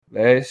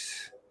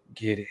Let's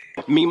get it.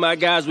 Me, my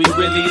guys, we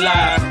really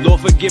live.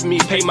 Lord, forgive me,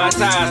 pay my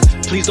tithes.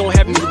 Please don't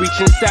have me reach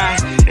inside.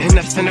 And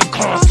that's in the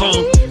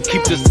console.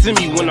 Keep the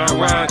semi when I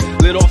ride.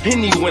 Let off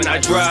Henny when I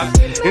drive.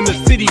 In the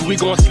city, we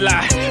gon'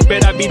 slide.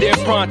 Bet I be there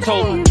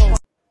pronto.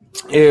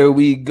 Here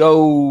we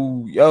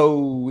go. Yo,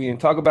 we didn't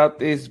talk about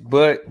this,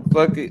 but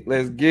fuck it.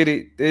 Let's get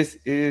it. This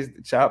is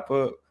the Chop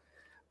Up.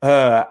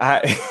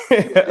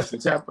 It's the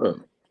Chop Up.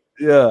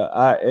 Yeah,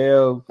 I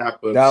am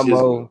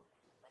Damo,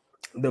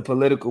 the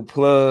political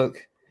plug,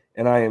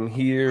 and I am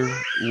here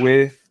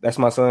with, that's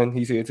my son.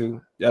 He's here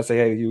too. Y'all say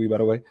hey to Huey, by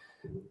the way.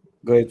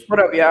 Go ahead. What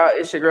up, y'all?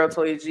 It's your girl,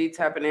 Toya G,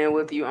 tapping in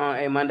with you on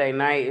a Monday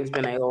night. It's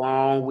been a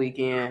long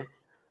weekend,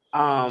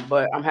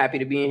 but I'm happy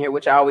to be in here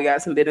with y'all. We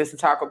got some business to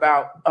talk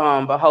about,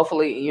 but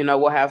hopefully, you know,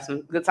 we'll have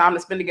some good time to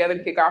spend together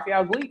to kick off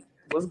y'all's week.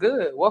 What's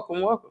good?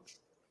 Welcome. Well,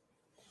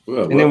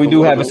 and then we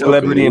do have a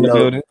celebrity in the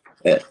building.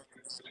 Yeah.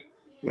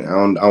 I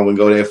don't want to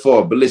go that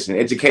far, but listen,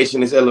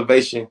 education is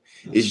elevation.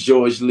 It's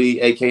George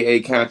Lee, aka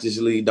Conscious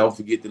Lee. Don't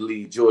forget to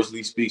lead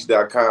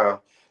GeorgeLeeSpeaks.com.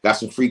 Got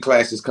some free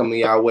classes coming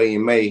your way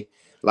in May.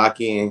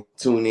 Lock in,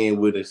 tune in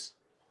with us.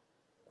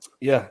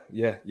 Yeah.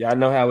 Y'all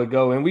know how it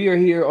go. And we are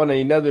here on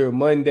another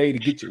Monday to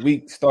get your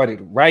week started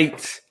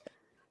right.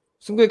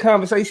 Some good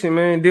conversation,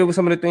 man. Deal with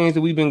some of the things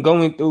that we've been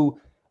going through.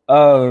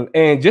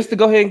 And just to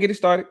go ahead and get it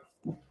started,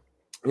 you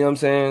know what I'm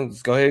saying?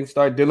 Let's go ahead and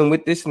start dealing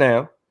with this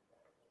now.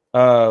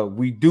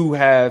 We do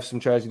have some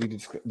tragedy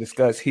to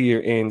discuss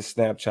here in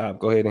Snapchat.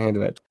 Go ahead and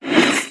handle that.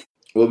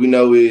 What we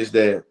know is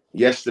that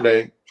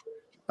yesterday,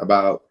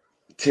 about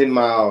 10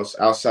 miles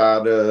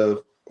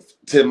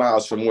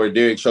from where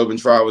Derek Chauvin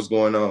trial was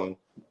going on,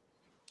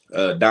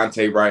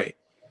 Daunte Wright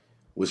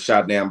was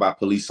shot down by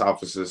police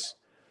officers.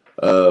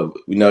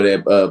 We know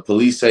that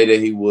police say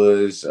that he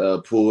was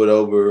pulled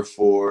over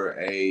for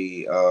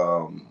a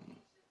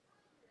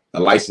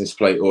license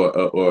plate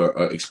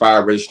or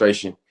expired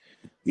registration.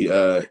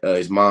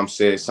 His mom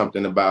said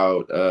something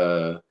about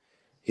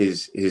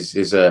his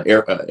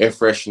air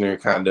freshener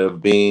kind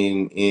of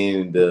being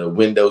in the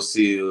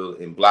windowsill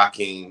and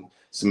blocking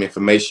some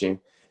information,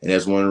 and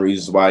that's one of the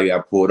reasons why he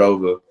got pulled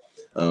over.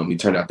 He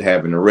turned out to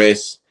have an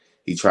arrest.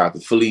 He tried to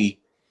flee.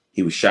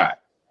 He was shot.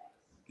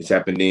 This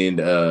happened in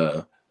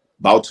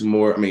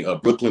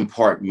Brooklyn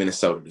Park,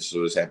 Minnesota. This is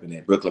what's happened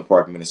at Brooklyn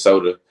Park,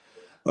 Minnesota.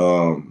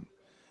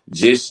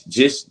 Just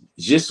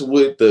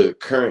with the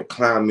current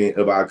climate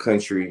of our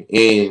country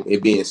and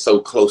it being so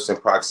close in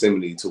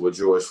proximity to where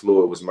George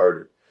Floyd was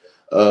murdered,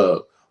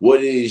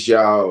 what is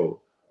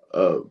y'all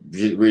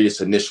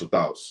Rita's initial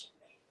thoughts?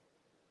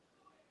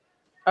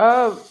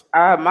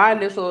 My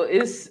initial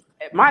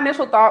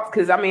thoughts,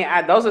 because I mean,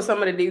 those are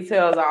some of the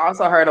details. I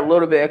also heard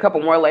a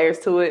couple more layers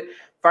to it.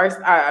 First,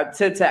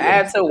 to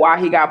add to why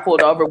he got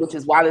pulled over, which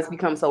is why this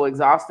becomes so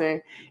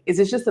exhausting, is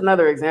it's just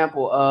another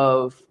example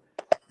of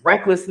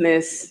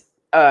recklessness,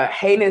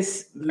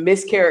 heinous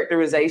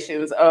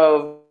mischaracterizations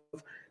of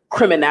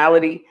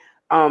criminality,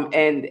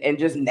 and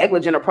just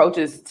negligent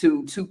approaches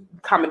to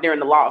commandeering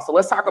the law. So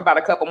let's talk about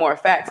a couple more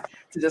facts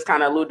to just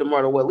kind of allude to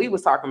more to what Lee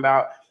was talking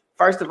about.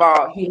 First of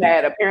all, he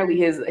had apparently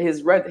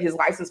his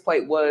license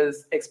plate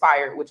was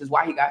expired, which is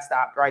why he got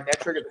stopped, right?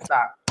 That triggered the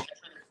stop.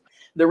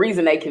 The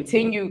reason they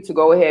continue to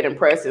go ahead and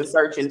press and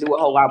search and do a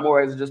whole lot more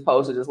as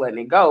opposed to just letting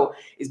it go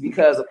is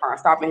because upon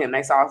stopping him,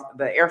 they saw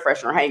the air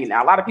freshener hanging.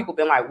 Now, a lot of people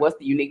been like, what's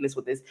the uniqueness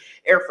with this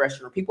air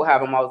freshener? People have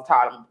them all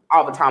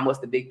the time. What's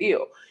the big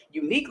deal?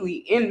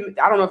 Uniquely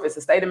I don't know if it's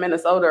the state of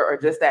Minnesota or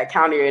just that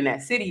county or in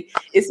that city,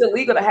 it's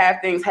illegal to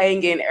have things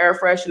hanging, air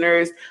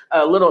fresheners,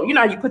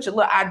 you put your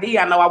little ID.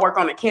 I know I work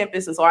on a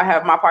campus, and so I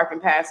have my parking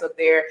pass up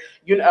there,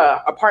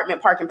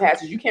 apartment parking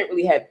passes. You can't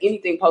really have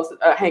anything posted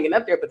hanging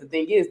up there. But the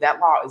thing is, that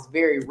law is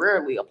very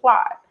rarely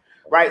applied,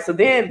 right? So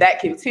then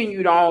that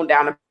continued on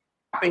down to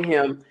stopping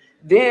him.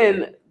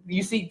 Then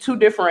you see two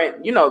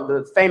different,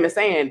 the famous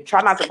saying,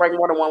 try not to break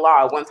more than one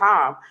law at one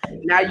time.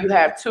 Now you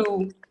have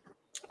two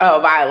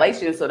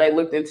violations, so they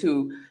looked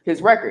into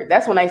his record.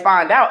 That's when they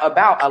find out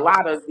about a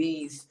lot of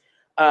these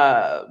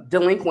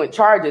delinquent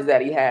charges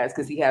that he has,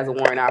 because he has a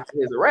warrant after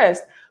his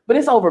arrest, but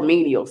it's over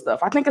menial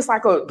stuff. I think it's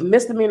like a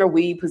misdemeanor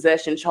weed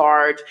possession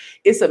charge.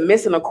 It's a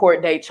missing a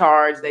court date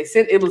charge.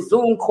 It was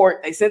Zoom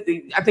court. They sent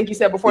I think you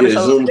said before the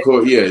show. Zoom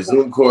court. Yeah,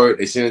 Zoom court.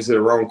 They sent it to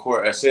the wrong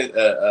court.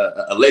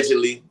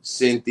 Allegedly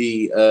sent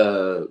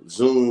the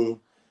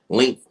Zoom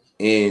link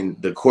and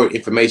the court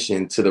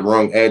information to the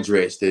wrong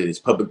address that is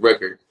public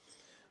record.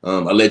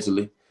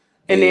 Allegedly,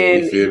 and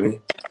then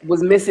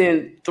was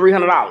missing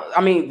 $300. I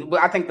mean,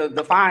 I think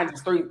the fine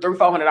is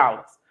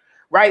 $400,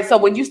 right? So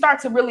when you start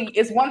to really,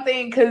 it's one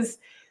thing because,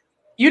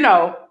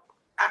 a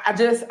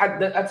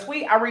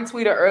tweet I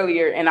retweeted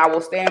earlier, and I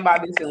will stand by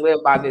this and live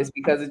by this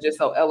because it just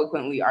so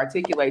eloquently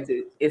articulates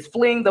it. Is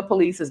fleeing the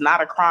police is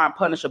not a crime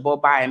punishable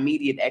by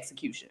immediate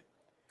execution.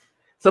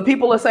 So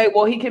people will say,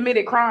 well, he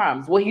committed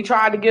crimes. Well, he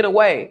tried to get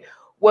away.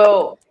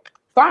 Well,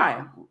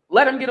 fine,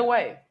 let him get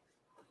away.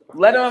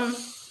 Let him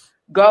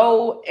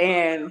go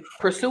and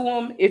pursue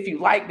them if you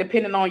like,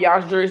 depending on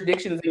y'all's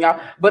jurisdictions and y'all.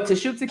 But to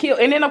shoot to kill,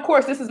 and then of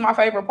course, this is my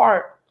favorite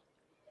part.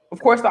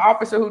 Of course, the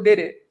officer who did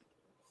it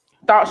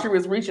thought she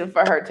was reaching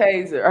for her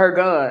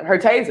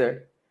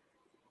taser,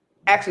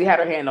 actually had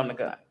her hand on the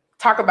gun.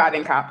 Talk about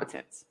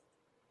incompetence,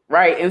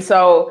 right? And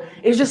so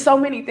it's just so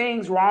many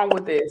things wrong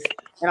with this,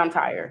 and I'm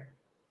tired.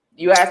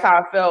 You asked how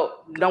I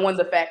felt, knowing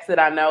the facts that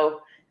I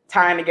know,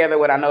 tying together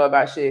what I know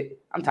about shit.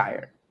 I'm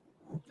tired.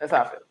 That's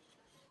how I feel.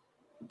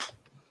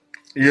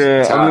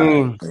 Yeah, tired. I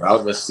mean, I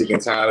was just sick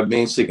and tired of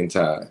being sick and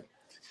tired.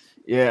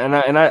 Yeah,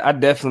 and I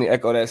definitely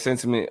echo that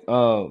sentiment.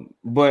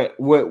 But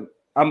what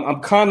I'm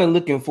kind of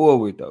looking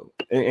forward though,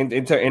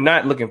 and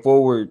not looking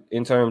forward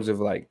in terms of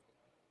like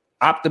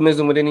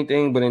optimism with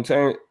anything, but in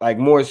turn like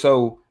more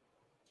so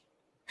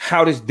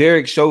how this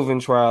Derek Chauvin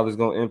trial is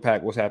going to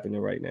impact what's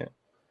happening right now,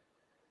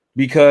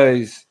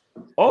 because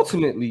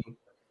ultimately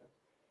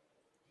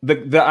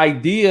the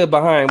idea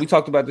behind, we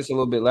talked about this a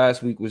little bit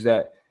last week, was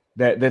that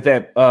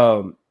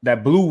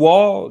blue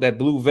wall, that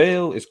blue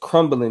veil is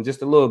crumbling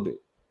just a little bit.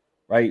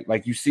 Right,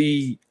 like you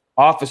see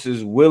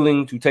officers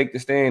willing to take the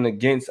stand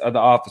against other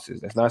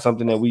officers. That's not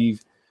something that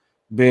we've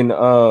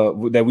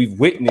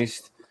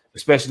witnessed,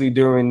 especially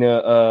during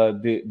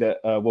the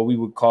what we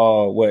would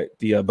call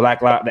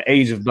the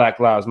age of Black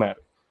Lives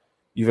Matter.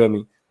 You feel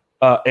me?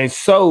 And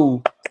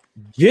so,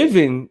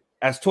 given,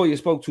 as Toya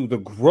spoke to, the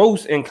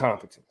gross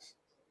incompetence,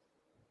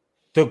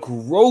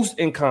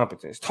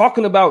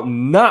 talking about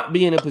not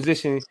being in a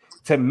position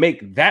to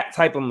make that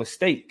type of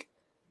mistake.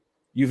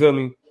 You feel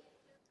me?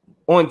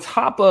 On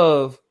top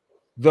of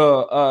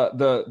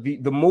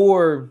the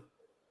more,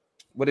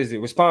 what is it,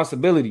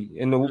 responsibility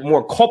and the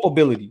more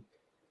culpability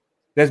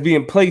that's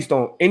being placed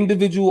on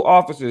individual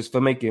officers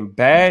for making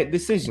bad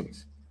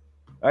decisions,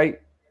 right?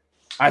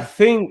 I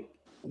think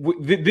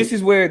this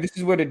is where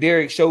the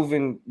Derek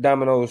Chauvin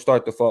dominoes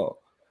start to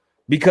fall,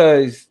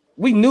 because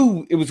we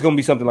knew it was going to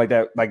be something like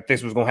that, like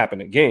this was going to happen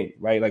again,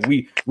 right? Like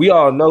we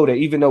all know that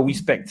even though we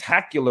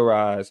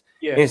spectacularize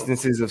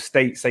instances of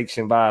state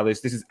sanctioned violence,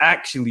 this is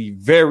actually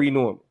very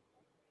normal,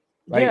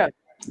 right? Yeah,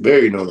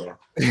 very normal.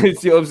 You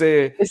see what I'm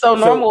saying? It's so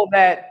normal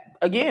that,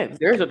 again,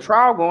 there's a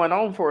trial going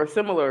on for a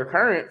similar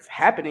occurrence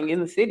happening in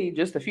the city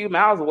just a few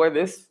miles of where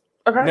this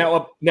occurred.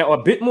 Now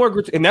a bit more,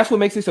 and that's what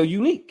makes it so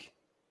unique,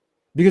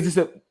 because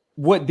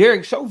what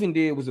Derek Chauvin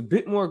did was a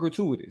bit more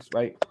gratuitous,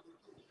 right?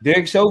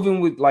 Derek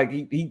Chauvin would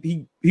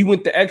he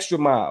went the extra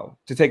mile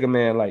to take a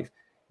man's life.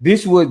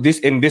 This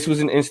was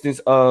an instance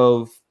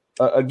of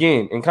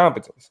again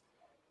incompetence.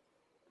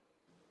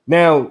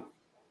 Now,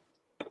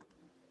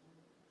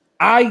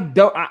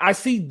 I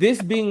see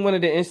this being one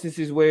of the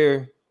instances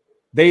where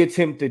they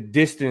attempt to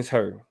distance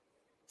her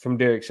from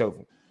Derek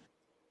Chauvin,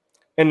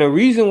 and the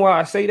reason why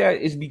I say that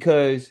is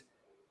because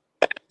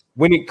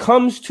when it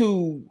comes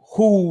to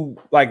who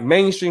like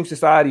mainstream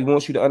society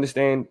wants you to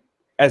understand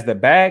as the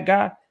bad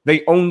guy,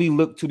 they only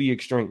look to the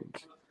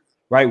extremes,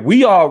 right?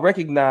 We all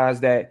recognize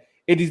that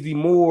it is the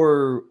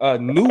more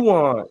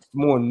nuanced,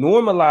 more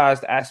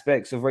normalized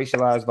aspects of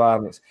racialized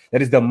violence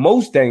that is the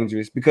most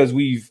dangerous, because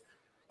we've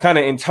kind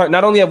of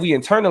not only have we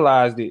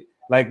internalized it,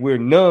 like we're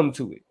numb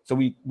to it. So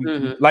we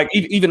like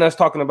even us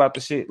talking about the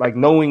shit, like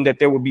knowing that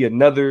there will be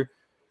another,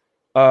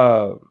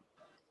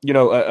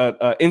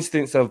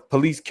 instance of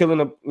police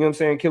killing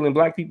killing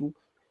black people.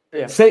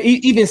 Yeah.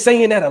 Even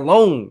saying that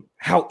alone,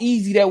 how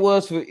easy that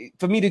was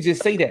for me to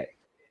just say that.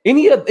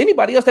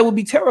 Anybody else, that would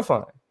be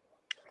terrifying.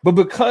 But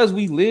because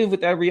we live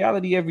with that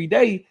reality every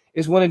day,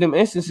 it's one of them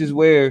instances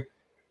where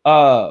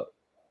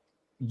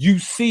you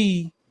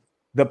see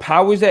the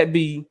powers that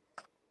be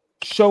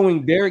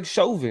showing Derek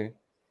Chauvin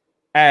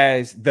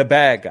as the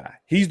bad guy.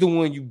 He's the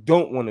one you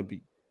don't want to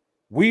be.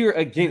 We're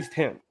against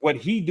him. What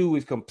he do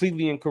is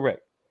completely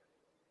incorrect.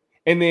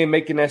 And then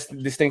making that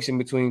distinction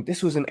between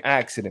this was an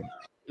accident.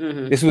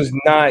 Mm-hmm. This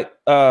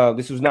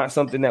was not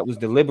something that was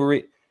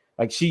deliberate.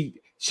 Like she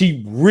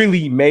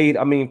really made,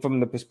 I mean, from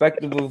the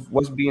perspective of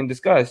what's being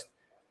discussed,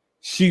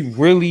 she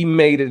really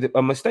made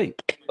a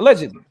mistake,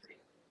 allegedly.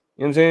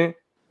 You know what I'm saying?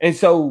 And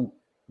so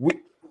we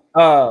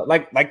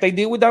like they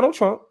did with Donald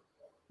Trump,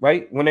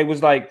 right? When they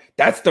was like,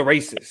 that's the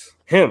racist,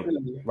 him,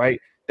 right?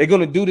 They're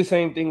gonna do the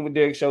same thing with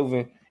Derek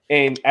Chauvin,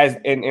 and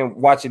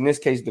watching this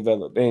case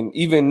develop. And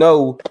even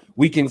though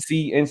we can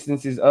see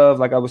instances of,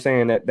 like I was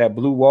saying, that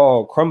blue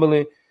wall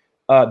crumbling,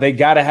 they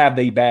gotta have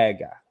the bad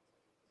guy.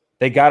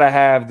 They gotta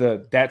have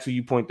that's who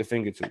you point the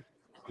finger to. You know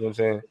what I'm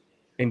saying?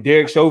 And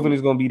Derek Chauvin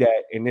is gonna be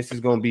that, and this is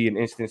gonna be an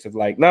instance of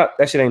like, nah,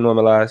 that shit ain't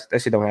normalized.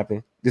 That shit don't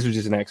happen. This was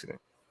just an accident.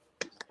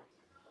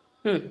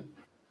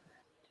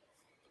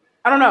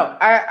 I don't know.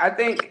 I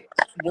think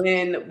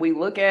when we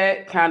look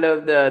at kind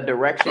of the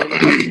direction of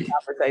the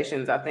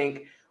conversations, I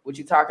think what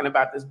you're talking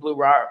about, this blue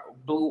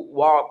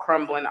wall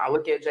crumbling, I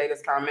look at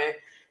Jada's comment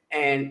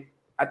and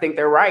I think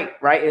they're right?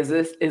 Is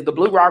the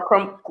blue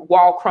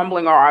wall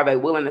crumbling, or are they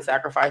willing to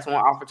sacrifice one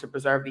offer to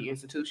preserve the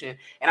institution?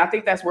 And I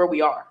think that's where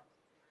we are,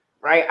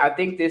 right? I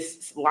think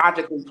this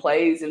logically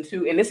plays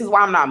into, and this is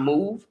why I'm not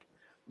moved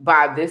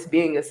by this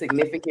being a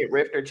significant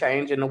rift or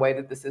change in the way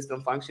that the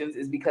system functions,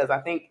 is because I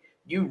think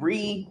you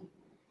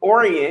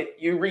reorient,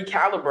 you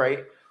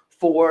recalibrate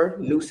for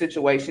new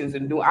situations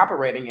and new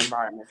operating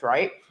environments,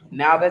 right?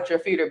 Now that your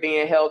feet are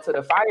being held to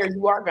the fire,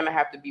 you are going to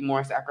have to be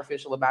more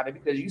sacrificial about it,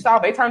 because you saw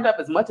they turned up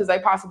as much as they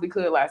possibly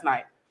could last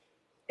night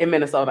in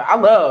Minnesota. I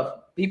love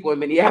people in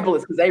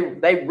Minneapolis because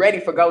they ready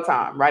for go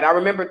time, right? I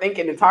remember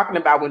thinking and talking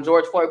about when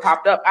George Floyd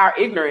popped up, our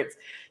ignorance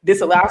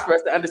disallows for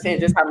us to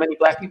understand just how many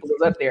Black people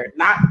is up there,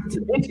 not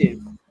to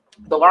mention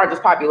the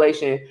largest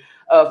population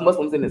of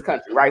Muslims in this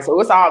country, right? So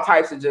it's all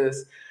types of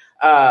just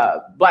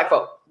Black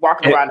folk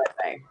walking around that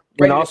thing.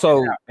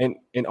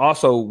 And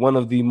also one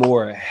of the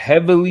more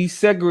heavily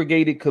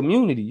segregated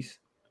communities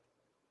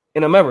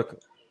in America.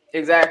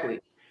 Exactly.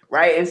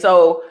 Right. And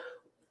so,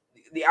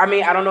 I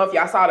mean, I don't know if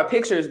y'all saw the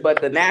pictures,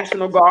 but the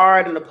National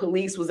Guard and the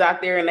police was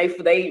out there and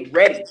they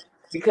ready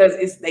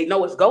because they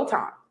know it's go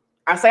time.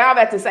 I say all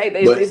that to say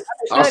that it's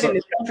understood in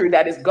this country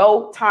that it's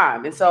go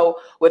time. And so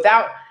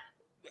without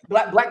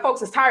black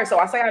folks is tired. So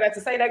I say all that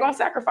to say they're going to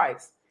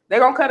sacrifice. They're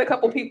going to cut a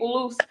couple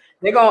people loose.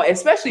 They're going to,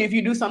 especially if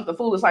you do something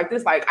foolish like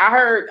this. Like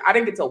I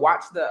didn't get to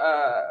watch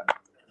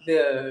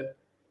the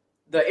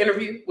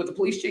interview with the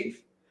police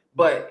chief,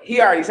 but he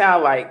already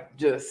sounded like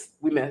just,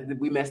 we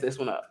messed this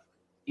one up.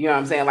 You know what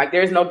I'm saying? Like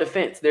there's no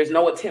defense. There's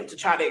no attempt to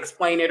try to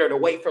explain it or to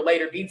wait for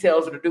later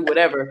details or to do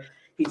whatever.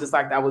 He's just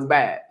like, that was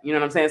bad. You know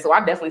what I'm saying? So I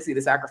definitely see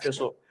the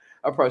sacrificial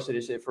approach to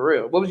this shit for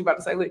real. What was you about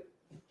to say, Lee?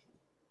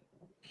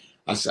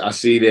 I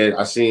see that.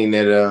 I seen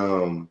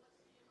that.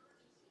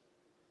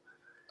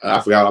 I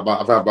forgot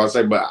about to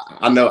say, but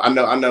I know.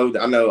 Now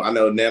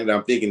that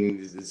I'm thinking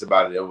it's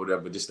about it or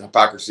whatever. Just the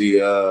hypocrisy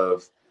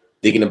of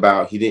thinking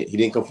about he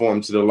didn't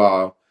conform to the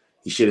law.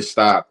 He should have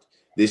stopped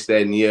this,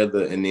 that, and the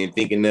other, and then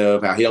thinking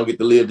of how he don't get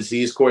to live to see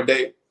his court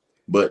date.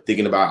 But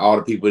thinking about all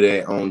the people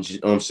that on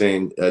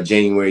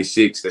January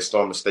 6th that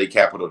stormed the state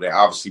capitol, that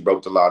obviously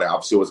broke the law, that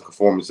obviously wasn't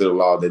conforming to the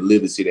law, that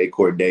lived to see their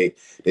court date,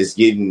 that's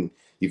getting,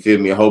 you feel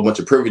me, a whole bunch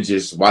of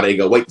privileges while they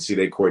go wait to see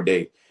their court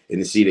date, and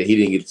to see that he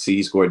didn't get to see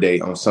his court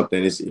date on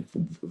something that's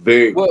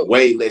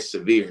way less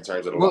severe in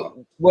terms of the law.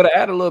 Well, to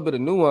add a little bit of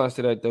nuance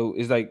to that, though,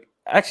 is like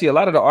actually a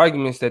lot of the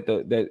arguments that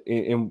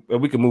and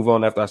we can move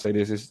on after I say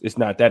this. It's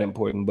not that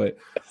important, but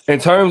in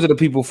terms of the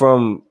people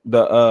from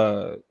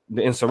the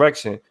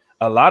insurrection,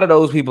 a lot of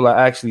those people are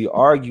actually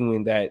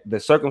arguing that the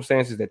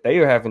circumstances that they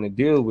are having to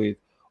deal with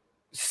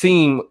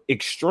seem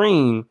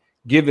extreme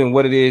given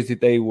what it is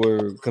that they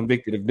were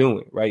convicted of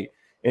doing, right?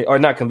 Or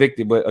not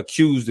convicted, but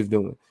accused of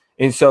doing.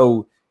 And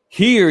so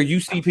here you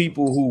see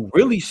people who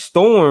really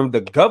stormed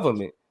the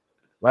government,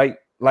 right?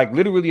 Like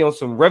literally on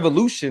some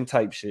revolution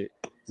type shit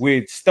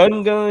with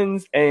stun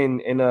guns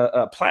and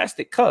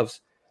plastic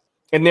cuffs.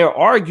 And they're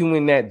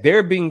arguing that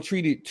they're being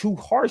treated too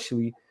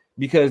harshly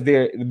because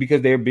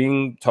they're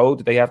being told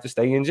that they have to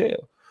stay in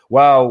jail.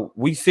 While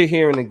we sit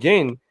here and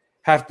again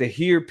have to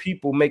hear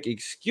people make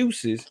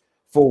excuses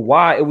for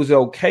why it was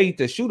okay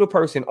to shoot a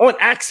person on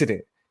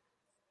accident.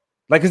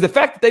 Like, because the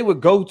fact that they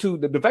would go to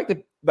the fact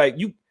that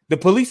the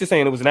police are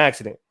saying it was an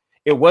accident.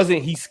 It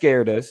wasn't he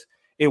scared us.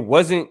 It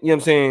wasn't, you know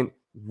what I'm saying,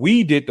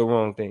 we did the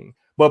wrong thing.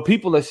 But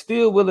people are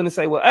still willing to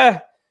say,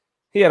 well,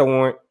 he had a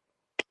warrant.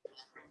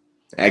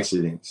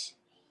 Accidents.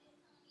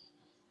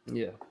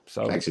 Yeah.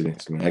 So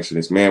accidents,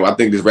 man. Well, I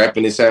think just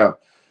wrapping this out.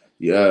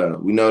 Yeah,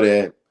 we know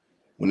that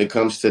when it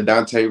comes to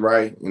Daunte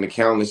Wright and the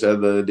countless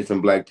other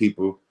different Black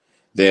people,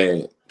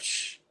 that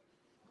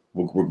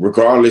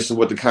regardless of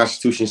what the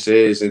Constitution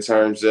says in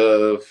terms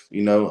of,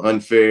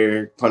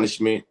 unfair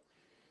punishment,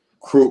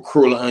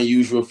 cruel and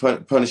unusual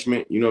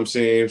punishment, you know what I'm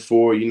saying,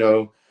 for,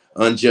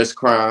 unjust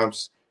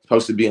crimes,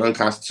 supposed to be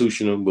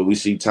unconstitutional, but we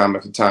see time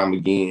after time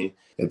again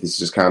that this is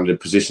just kind of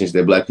the positions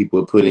that Black people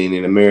are put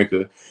in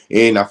America.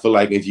 And I feel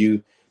like if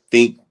you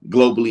think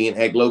globally and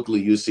act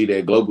locally, you'll see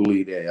that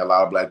globally that a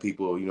lot of Black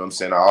people,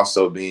 are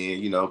also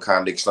being,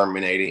 kind of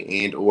exterminated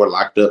and or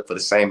locked up for the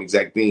same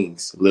exact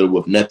things, little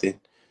with nothing,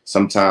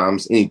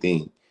 sometimes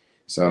anything.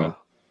 So,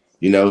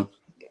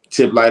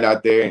 tip light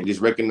out there and just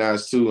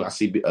recognize too. I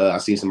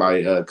see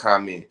somebody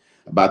comment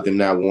about them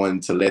not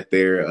wanting to let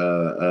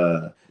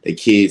their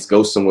kids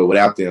go somewhere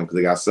without them because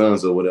they got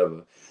sons or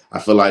whatever. I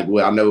feel like,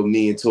 I know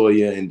me and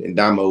Toya and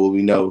Damo, what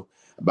we know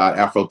about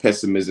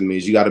Afro-pessimism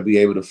is you got to be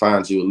able to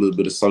find you a little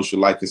bit of social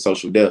life and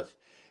social death.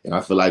 And I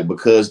feel like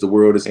because the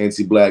world is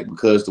anti-Black,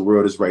 because the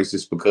world is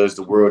racist, because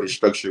the world is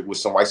structured with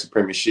some white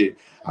supremacist shit,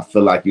 I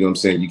feel like, you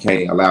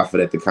can't allow for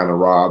that to kind of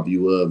rob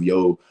you of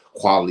your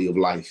quality of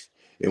life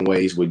in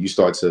ways where you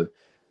start to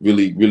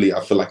really, really,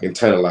 I feel like,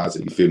 internalize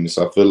it, you feel me?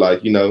 So I feel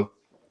like,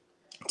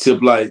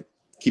 tip light,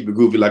 keep it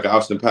groovy like an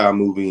Austin Powers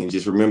movie, and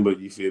just remember,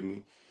 you feel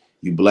me,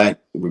 you Black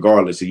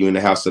regardless if you in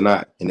the house or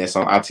not. And that's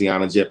on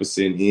Atiana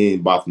Jefferson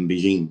in Botham,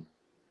 Beijing.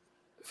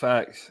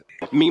 Facts.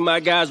 Me, my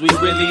guys, we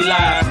really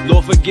live.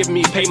 Lord, forgive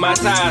me, pay my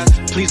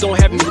tithes. Please don't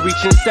have me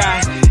reach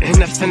inside. And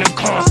that's in the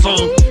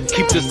console.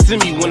 Keep the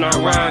semi when I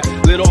ride.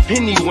 Let off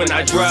Henny when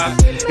I drive.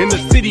 In the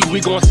city,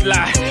 we gon'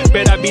 slide.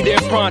 Bet I be there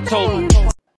pronto.